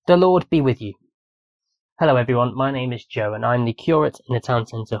The Lord be with you. Hello everyone, my name is Joe and I'm the curate in the Town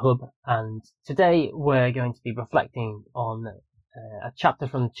Centre Hub, and today we're going to be reflecting on a chapter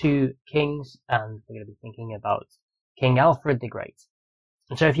from 2 Kings, and we're going to be thinking about King Alfred the Great.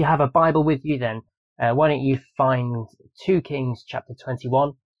 And so if you have a Bible with you, then why don't you find 2 Kings chapter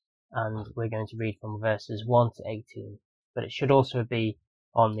 21, and we're going to read from verses 1 to 18, but it should also be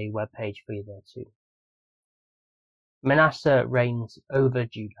on the webpage for you there too. Manasseh reigns over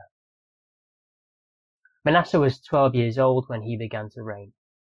Judah. Manasseh was 12 years old when he began to reign.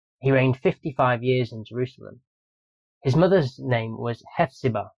 He reigned 55 years in Jerusalem. His mother's name was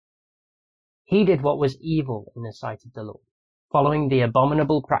Hephzibah. He did what was evil in the sight of the Lord, following the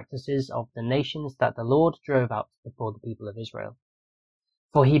abominable practices of the nations that the Lord drove out before the people of Israel.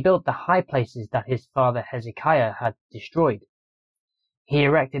 For he built the high places that his father Hezekiah had destroyed. He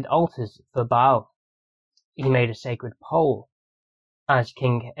erected altars for Baal. He made a sacred pole, as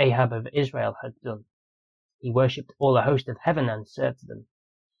King Ahab of Israel had done. He worshipped all the host of heaven and served them.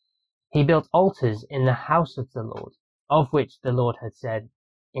 He built altars in the house of the Lord, of which the Lord had said,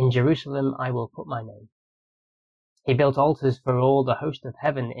 "In Jerusalem I will put my name." He built altars for all the host of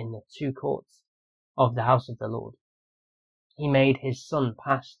heaven in the 2 courts of the house of the Lord. He made his son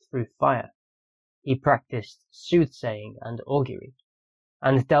pass through fire. He practiced soothsaying and augury,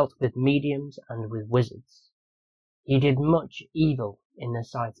 and dealt with mediums and with wizards. He did much evil in the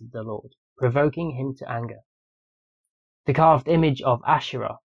sight of the Lord, provoking him to anger. The carved image of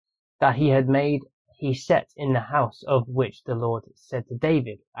Asherah that he had made he set in the house, of which the Lord said to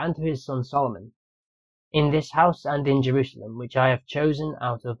David and to his son Solomon, "In this house and in Jerusalem, which I have chosen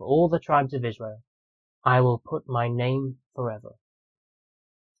out of all the tribes of Israel, I will put my name forever.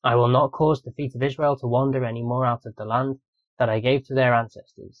 I will not cause the feet of Israel to wander any more out of the land that I gave to their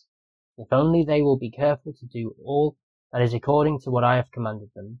ancestors, if only they will be careful to do all that is according to what I have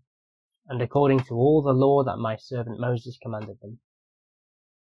commanded them, and according to all the law that my servant Moses commanded them."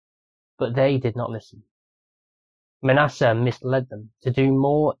 But they did not listen. Manasseh misled them to do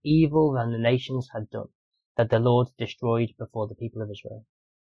more evil than the nations had done, that the Lord destroyed before the people of Israel.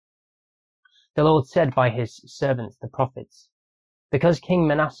 The Lord said by his servants the prophets, "Because King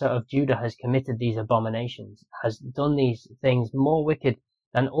Manasseh of Judah has committed these abominations, has done these things more wicked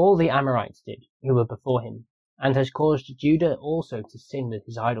than all the Amorites did, who were before him, and has caused Judah also to sin with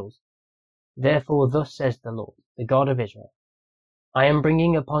his idols. Therefore thus says the Lord, the God of Israel, I am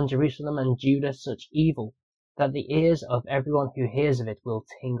bringing upon Jerusalem and Judah such evil that the ears of everyone who hears of it will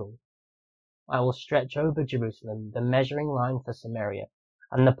tingle. I will stretch over Jerusalem the measuring line for Samaria,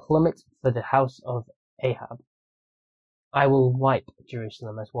 and the plummet for the house of Ahab. I will wipe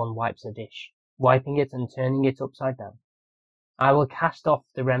Jerusalem as one wipes a dish, wiping it and turning it upside down. I will cast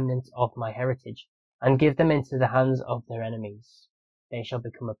off the remnant of my heritage, and give them into the hands of their enemies. They shall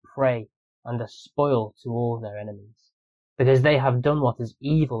become a prey and a spoil to all their enemies, because they have done what is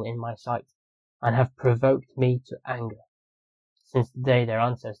evil in my sight, and have provoked me to anger, since the day their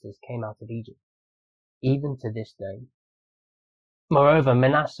ancestors came out of Egypt, even to this day. Moreover,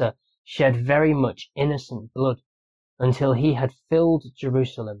 Manasseh shed very much innocent blood, until he had filled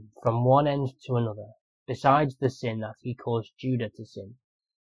Jerusalem from one end to another, besides the sin that he caused Judah to sin,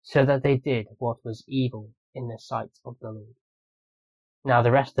 so that they did what was evil in the sight of the Lord. Now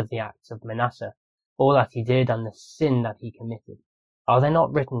the rest of the acts of Manasseh, all that he did and the sin that he committed, are they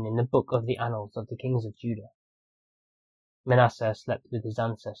not written in the book of the annals of the kings of Judah? Manasseh slept with his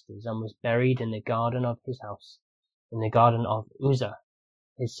ancestors and was buried in the garden of his house, in the garden of Uzzah.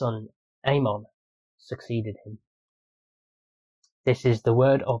 His son Amon succeeded him. This is the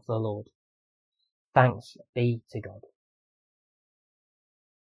word of the Lord. Thanks be to God.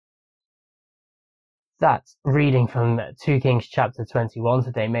 That reading from 2 Kings chapter 21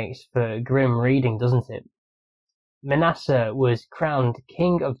 today makes for grim reading, doesn't it? Manasseh was crowned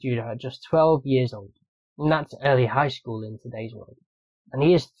king of Judah at just 12 years old, and that's early high school in today's world. And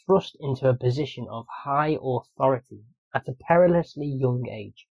he is thrust into a position of high authority at a perilously young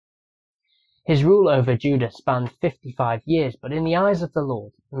age. His rule over Judah spanned 55 years, but in the eyes of the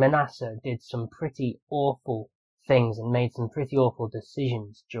Lord, Manasseh did some pretty awful things and made some pretty awful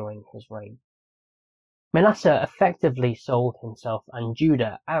decisions during his reign. Manasseh effectively sold himself and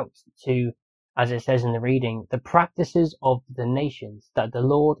Judah out to, as it says in the reading, the practices of the nations that the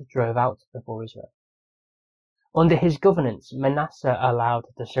Lord drove out before Israel. Under his governance, Manasseh allowed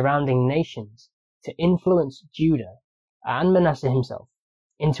the surrounding nations to influence Judah and Manasseh himself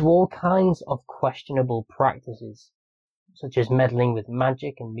into all kinds of questionable practices, such as meddling with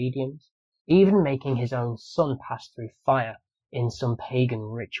magic and mediums, even making his own son pass through fire in some pagan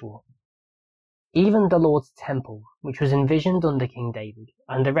ritual. Even the Lord's temple, which was envisioned under King David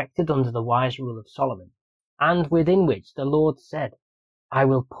and erected under the wise rule of Solomon, and within which the Lord said, "I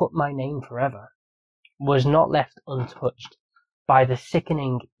will put my name forever," was not left untouched by the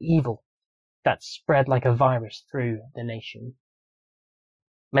sickening evil that spread like a virus through the nation.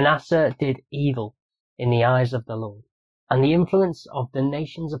 Manasseh did evil in the eyes of the Lord, and the influence of the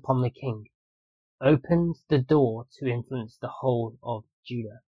nations upon the king opened the door to influence the whole of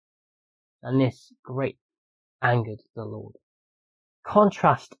Judah, and this greatly angered the Lord.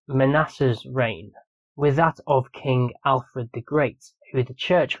 Contrast Manasseh's reign with that of King Alfred the Great, who the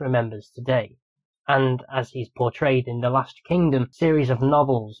Church remembers today, and as he's portrayed in the Last Kingdom series of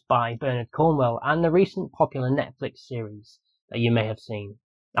novels by Bernard Cornwell and the recent popular Netflix series that you may have seen.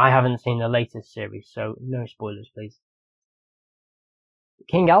 I haven't seen the latest series, so no spoilers please.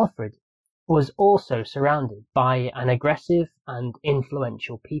 King Alfred was also surrounded by an aggressive and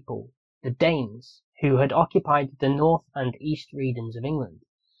influential people, the Danes, who had occupied the north and east regions of England,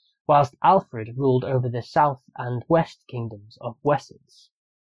 whilst Alfred ruled over the south and west kingdoms of Wessex.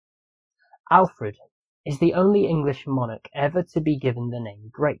 Alfred is the only English monarch ever to be given the name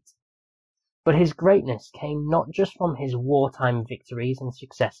Great, but his greatness came not just from his wartime victories and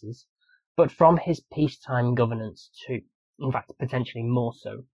successes, but from his peacetime governance too, in fact potentially more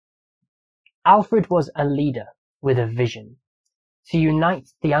so. Alfred was a leader with a vision, to unite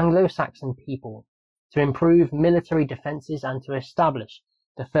the Anglo-Saxon people, to improve military defences and to establish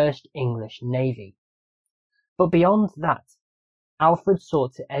the first English navy. But beyond that, Alfred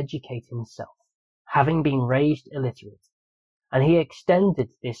sought to educate himself, having been raised illiterate, and he extended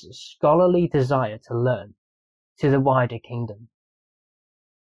this scholarly desire to learn to the wider kingdom.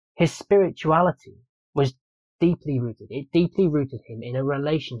 His spirituality was deeply rooted. It deeply rooted him in a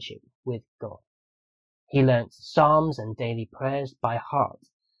relationship with God. He learnt psalms and daily prayers by heart,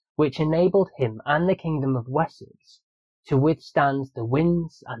 which enabled him and the kingdom of Wessex to withstand the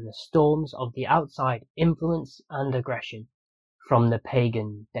winds and the storms of the outside influence and aggression from the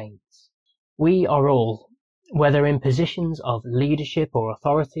pagan Danes. We are all, whether in positions of leadership or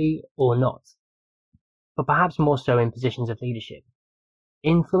authority or not, but perhaps more so in positions of leadership,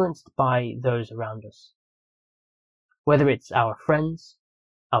 influenced by those around us. Whether it's our friends,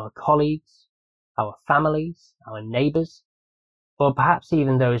 our colleagues, our families, our neighbours, or perhaps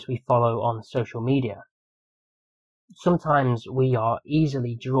even those we follow on social media. Sometimes we are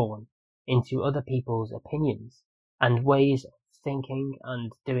easily drawn into other people's opinions and ways of thinking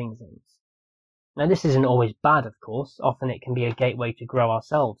and doing things. Now this isn't always bad, of course. Often it can be a gateway to grow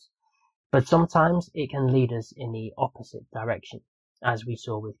ourselves, but sometimes it can lead us in the opposite direction, as we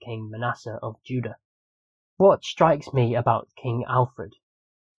saw with King Manasseh of Judah. What strikes me about King Alfred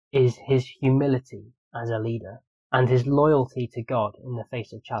is his humility as a leader and his loyalty to God in the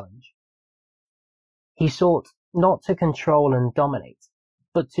face of challenge. He sought not to control and dominate,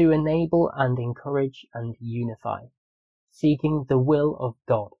 but to enable and encourage and unify, seeking the will of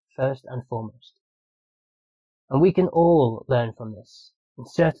God first and foremost. And we can all learn from this, and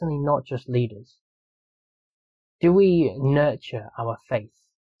certainly not just leaders. Do we nurture our faith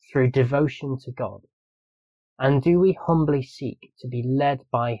through devotion to God? And do we humbly seek to be led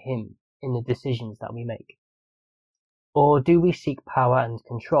by Him in the decisions that we make? Or do we seek power and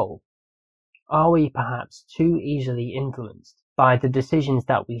control? Are we perhaps too easily influenced by the decisions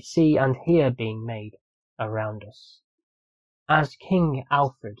that we see and hear being made around us? As King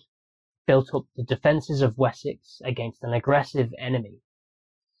Alfred built up the defences of Wessex against an aggressive enemy,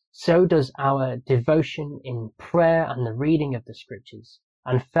 so does our devotion in prayer and the reading of the scriptures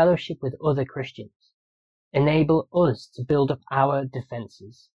and fellowship with other Christians enable us to build up our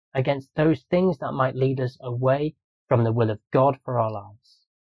defences against those things that might lead us away from the will of God for our lives.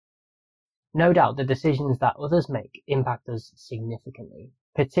 No doubt the decisions that others make impact us significantly,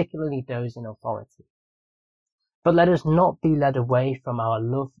 particularly those in authority. But let us not be led away from our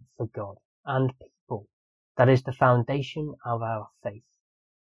love for God and people, that is the foundation of our faith.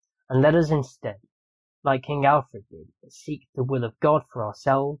 And let us instead, like King Alfred did, seek the will of God for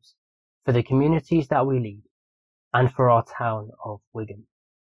ourselves, for the communities that we lead, and for our town of Wigan.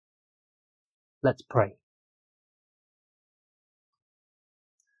 Let's pray.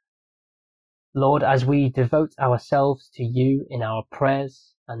 Lord, as we devote ourselves to you in our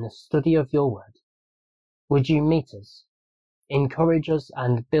prayers and the study of your word, would you meet us, encourage us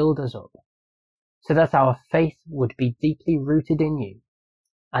and build us up, so that our faith would be deeply rooted in you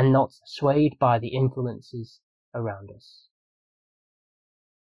and not swayed by the influences around us.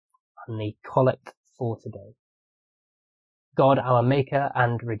 And the collect for today. God, our Maker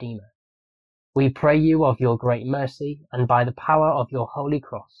and Redeemer, we pray you of your great mercy and by the power of your holy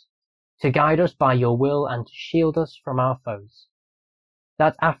cross, to guide us by your will and to shield us from our foes,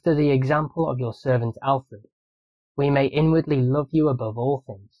 that after the example of your servant Alfred, we may inwardly love you above all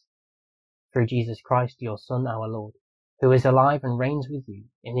things, through Jesus Christ your Son, our Lord, who is alive and reigns with you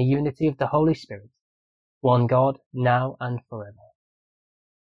in the unity of the Holy Spirit, one God, now and forever.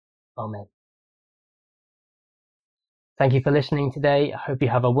 Amen. Thank you for listening today. I hope you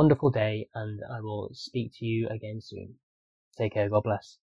have a wonderful day, and I will speak to you again soon. Take care. God bless.